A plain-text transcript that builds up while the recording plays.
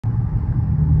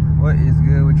What is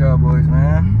good with y'all boys,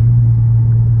 man?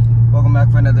 Welcome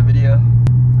back for another video.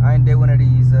 I ain't did one of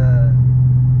these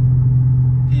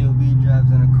POV drives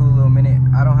in a cool little minute.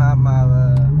 I don't have my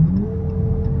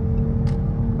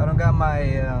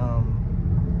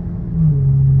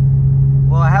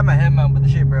well, I have my head mount, but the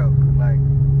shit broke. Like,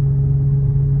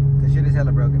 the shit is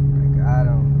hella broken. Like, I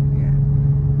don't,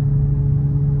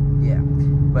 yeah.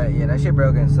 But yeah, that shit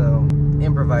broken, so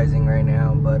improvising right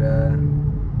now. But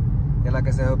yeah, like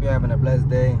I said, hope y'all having a blessed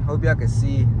day. Hope y'all can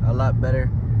see a lot better.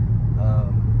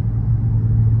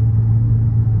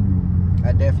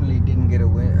 I definitely didn't get a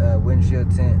windshield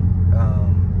tint.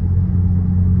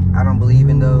 I don't believe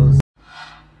in those.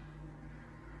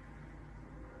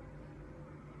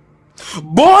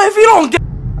 Boy, if you don't get...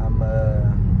 I'm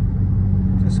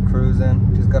just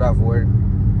cruising. Just got off work.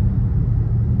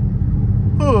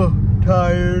 Oh,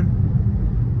 tired.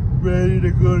 Ready to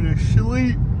go to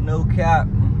sleep. No cap.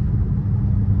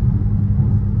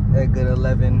 That good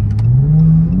 11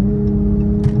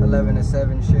 to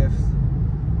 7 shifts.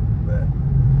 But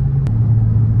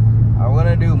I want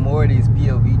to do more of these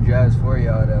POV drives for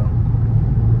y'all though.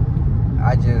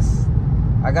 I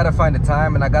gotta find the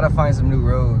time, and I gotta find some new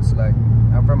roads. Like,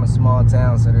 I'm from a small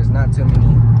town, so there's not too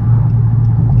many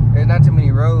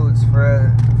roads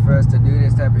for us to do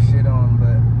this type of shit on.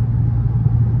 But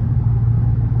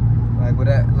like with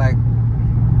that, like,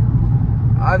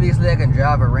 obviously I can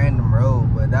drive a random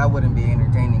road, but that wouldn't be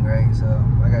entertaining, right? So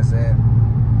like I said,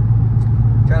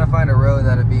 trying to find a road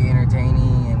that'll be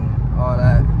entertaining and all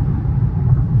that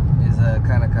is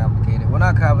kind of complicated. Well,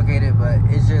 not complicated, but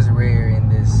it's just rare in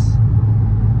this,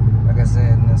 like I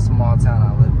said, in this small town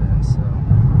I live in. So,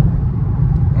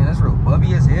 man, that's real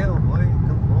bubby as hell, boy.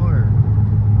 Good lord.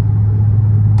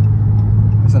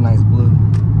 That's a nice blue.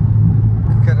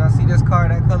 Can I see this car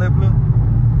that color blue?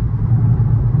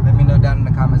 Let me know down in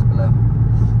the comments below.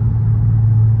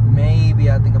 Maybe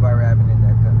I'll think about wrapping it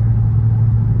that color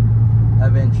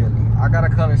eventually. I got a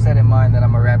color set in mind that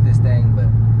I'm gonna wrap this thing, but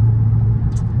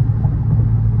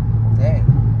dang,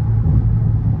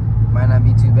 might not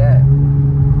be too bad.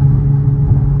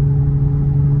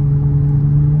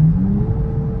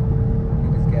 Look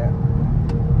at this gap.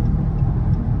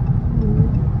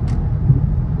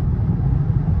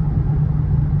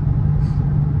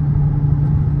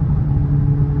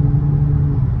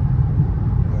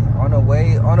 Yeah,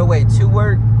 on the way to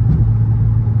work,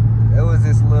 there was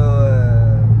this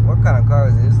little what kind of car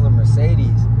is it? This little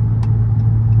Mercedes.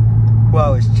 Well, I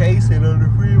was chasing on the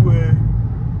freeway.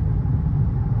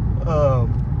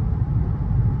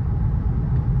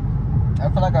 I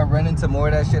feel like I run into more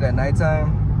of that shit at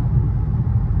nighttime.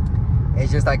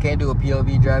 It's just I can't do a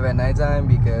POV drive at nighttime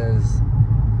because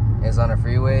it's on the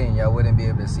freeway and y'all wouldn't be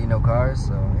able to see no cars,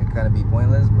 so it kind of be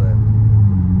pointless. But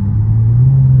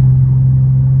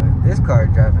this car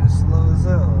driving slow as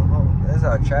hell. Oh, that's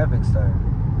how traffic starts.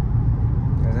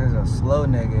 Cause there's a slow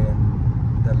nigga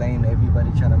in the lane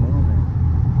everybody trying to move in.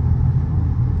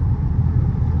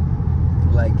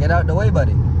 Like, get out the way,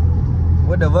 buddy.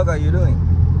 What the fuck are you doing?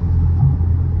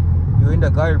 You're in the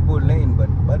carpool lane, but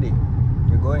buddy,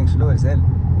 you're going slow as hell.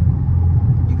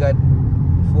 You got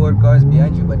 4 cars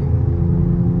behind you, buddy.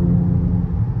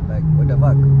 Like, what the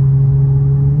fuck?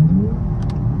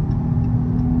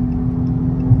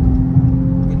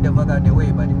 Get the fuck out the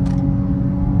way, buddy.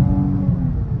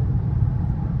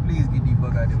 Please get the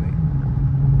fuck out the way.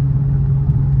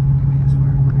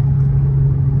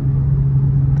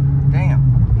 Damn.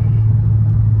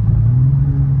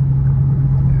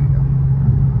 There we go.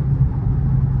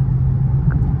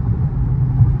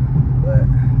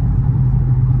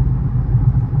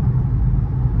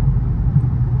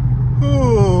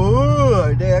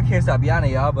 But dang, I can't stop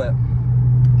yawning, y'all. But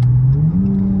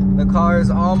the car is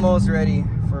almost ready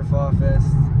for Fall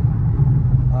Fest.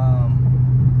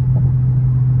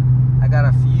 I got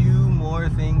a few more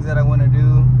things that I want to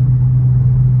do.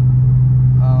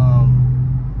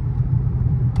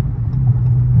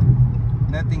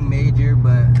 Nothing major,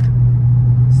 but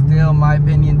still, in my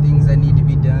opinion, things that need to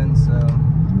be done. So,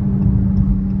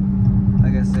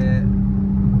 like I said,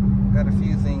 got a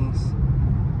few things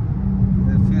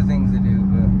to do.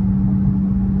 But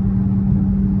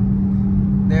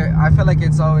I feel like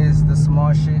it's always the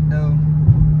small shit though.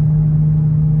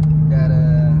 That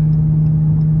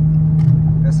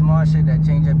the small shit that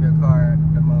change up your car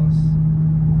the most.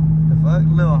 The fuck,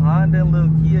 little Honda, little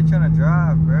Kia trying to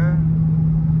drive, bruh.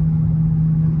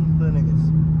 Little niggas.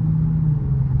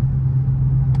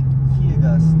 Kia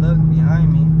got stuck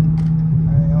behind me.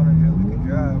 I ain't on a drill, we can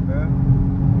drive, bro.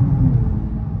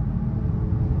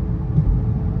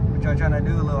 What y'all trying to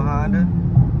do, little Honda?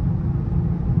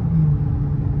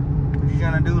 What you trying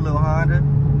trying to do, little Honda?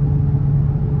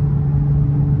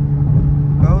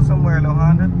 Go somewhere, little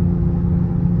Honda.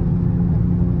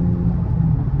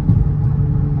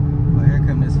 Oh, here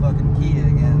come this fucking Kia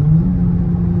again.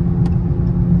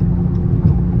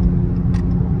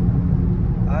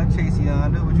 I'll chase you,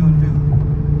 Honda. What you wanna do?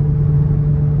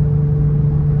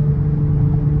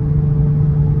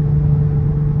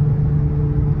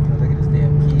 Oh, look at this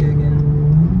damn Kia again.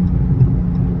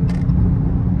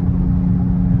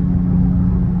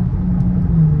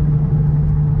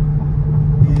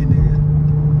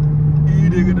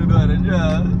 He nigga don't know how to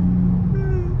drive.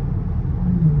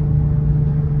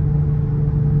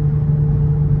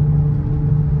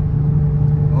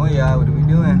 Oh yeah, what are we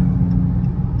doing?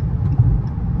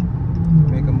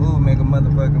 Make a move, make a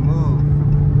motherfucking move.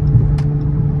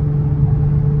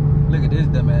 Look at this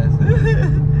dumbass.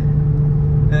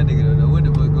 That nigga don't know what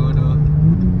the fuck going on.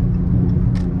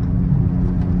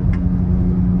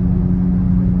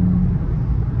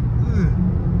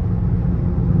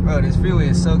 Bro, this freeway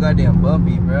is so goddamn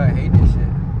bumpy, bro. I hate this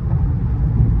shit.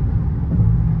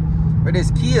 Bro,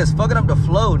 this Kia is fucking up the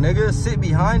flow, nigga. Sit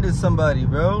behind us, somebody,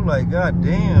 bro. Like,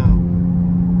 goddamn.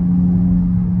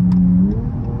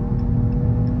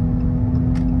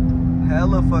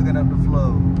 Hella fucking up the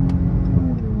flow.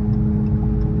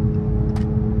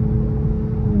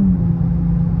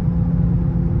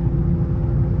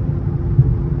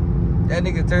 That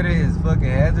nigga turned his fucking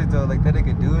hazard though, like that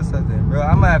nigga doing something, bro.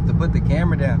 I'm gonna have to put the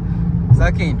camera down, cause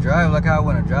I can't drive like how I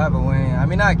want to drive it when. I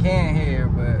mean, I can here,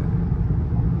 but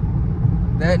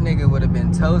that nigga would have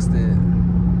been toasted.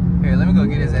 Here, let me go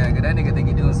get his ass, cause that nigga think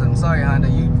he doing something. Sorry, Honda,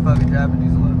 you fucking driving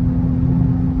these alone.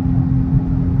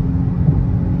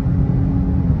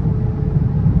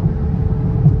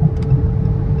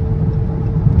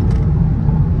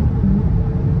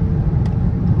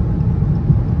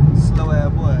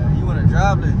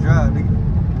 Let's drive, nigga.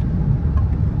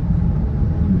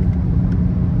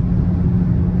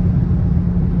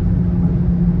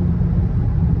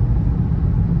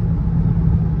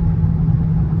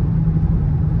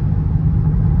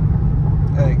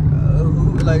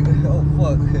 Like, oh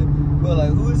fuck. But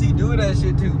like, who is he doing that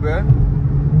shit to, bruh?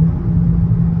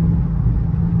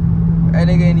 That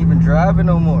nigga ain't even driving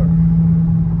no more.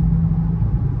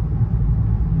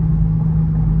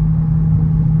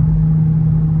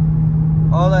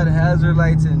 All that hazard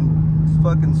lights and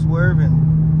fucking swerving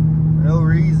for no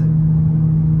reason.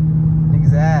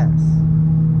 Nigga's ass.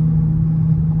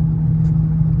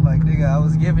 Like, nigga, I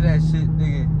was giving that shit,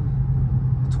 nigga,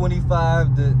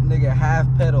 25 to nigga half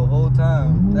pedal whole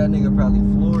time. That nigga probably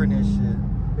flooring this shit.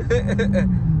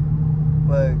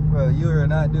 Like, bro, you are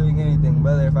not doing anything,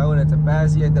 brother. If I wanted to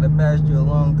pass you, I could have passed you a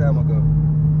long time ago.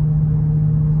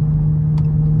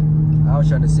 I was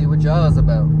trying to see what y'all was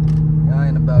about. Y'all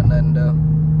ain't about nothing though.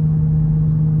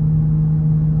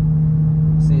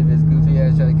 See if his goofy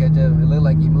ass try to catch up. It looked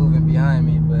like he moving behind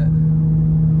me, but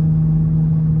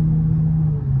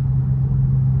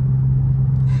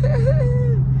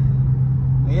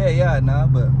yeah, nah,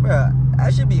 but bruh,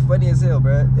 that should be funny as hell,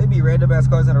 bruh. They be random ass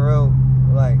cars on the road,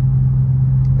 like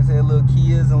they say little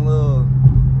Kias and little.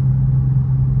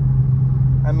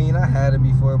 I mean, I had it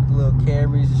before with the little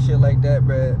Camrys and shit like that,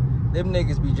 bruh. Them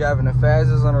niggas be driving the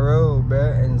fastest on the road,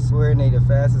 bruh, and swearing they the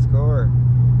fastest car.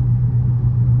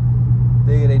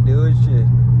 Nigga, they doing shit.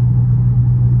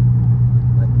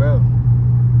 Like, bro.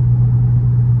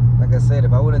 Like I said,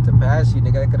 if I wanted to pass you,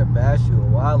 nigga, I could have passed you a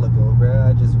while ago, bruh.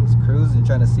 I just was cruising,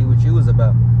 trying to see what you was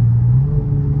about.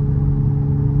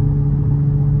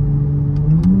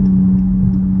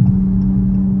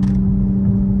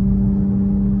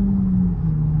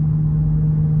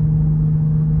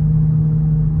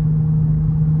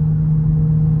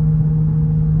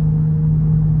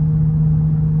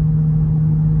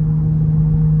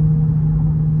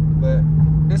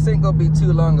 This ain't gonna be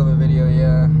too long of a video,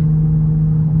 yeah.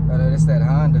 Oh no, this that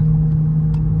Honda.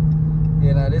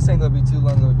 Yeah, no, this ain't gonna be too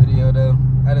long of a video though.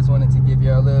 I just wanted to give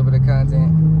y'all a little bit of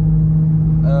content.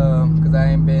 Cause I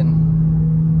ain't been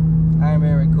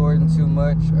recording too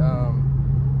much.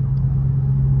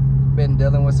 Been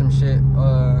dealing with some shit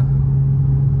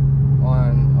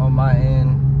on my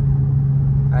end.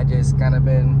 I just kinda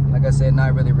been, like I said,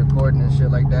 not really recording and shit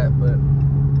like that, but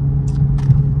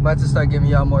about to start giving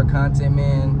y'all more content,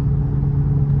 man.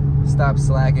 Stop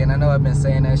slacking. I know I've been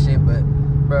saying that shit, but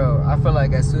bro, I feel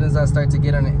like as soon as I start to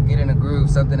get in a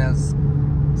groove, something else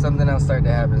start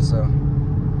to happen. So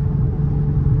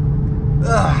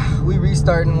we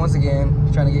restarting once again,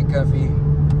 trying to get comfy,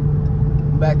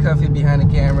 back comfy behind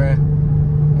the camera,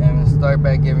 and start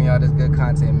back giving y'all this good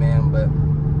content, man. But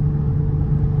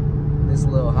this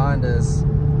little Honda's, I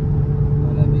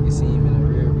don't know if you can see him in the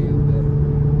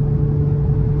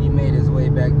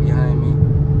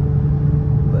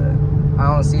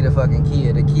don't see the fucking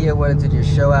Kia. The Kia wanted to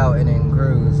just show out and then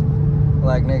cruise.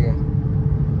 Like, nigga.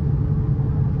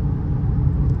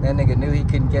 That nigga knew he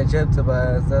couldn't catch up to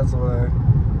my ass, that's why.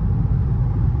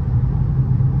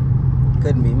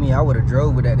 Couldn't be me, I would've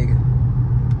drove with that nigga.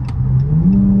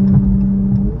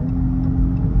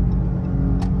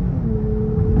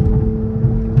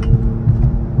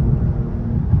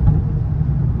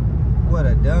 What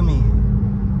a dummy.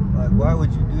 Like, why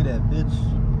would you do that, bitch?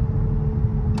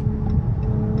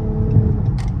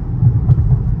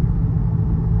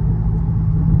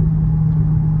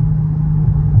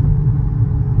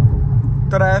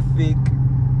 Traffic.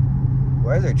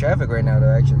 Why is there traffic right now,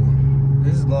 though, actually?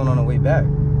 This is going on the way back.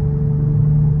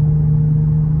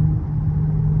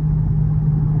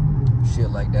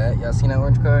 Shit like that. Y'all seen that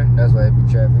orange car? That's why it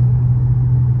be traffic.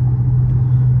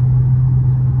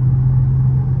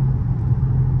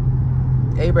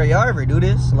 Hey, bro, y'all ever do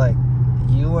this? Like,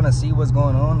 you want to see what's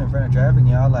going on in front of traffic,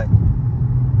 y'all like,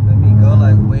 let me go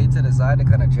like way to the side to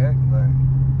kind of check. Like,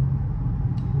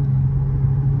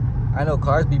 I know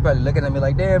cars be probably looking at me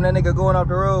like, damn, that nigga going off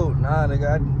the road. Nah,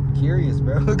 nigga, I'm curious,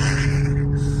 bro. Bro,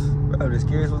 I'm just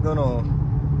curious what's going on.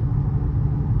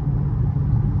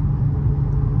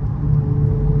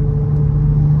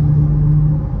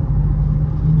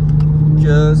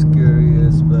 Just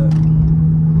curious, but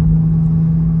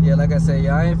yeah, like I said,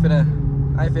 yeah, I ain't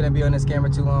finna be on this camera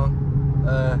too long.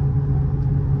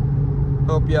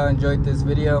 Hope y'all enjoyed this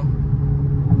video.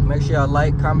 Make sure y'all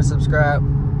like, comment, subscribe.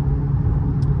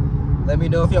 Let me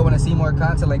know if y'all want to see more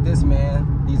content like this,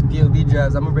 man. These POV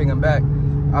drives, I'm gonna bring them back.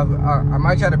 I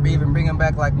might try to even bring them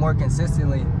back like more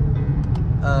consistently.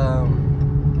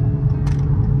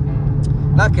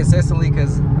 Not consistently,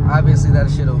 because obviously that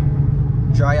shit'll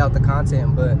dry out the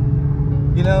content, but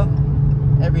you know,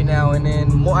 every now and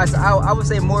then, more. I would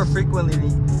say more frequently,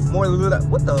 more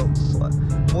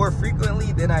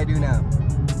frequently than I do now,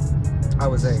 I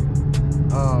would say.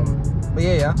 But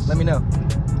yeah, let me know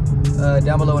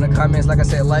down below in the comments. Like I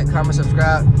said, like, comment,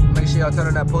 subscribe. Make sure y'all turn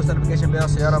on that post notification bell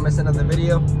so y'all don't miss another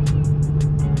video.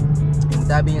 And with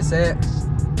that being said,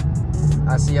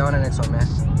 I'll see y'all on the next one, man.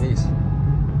 Peace.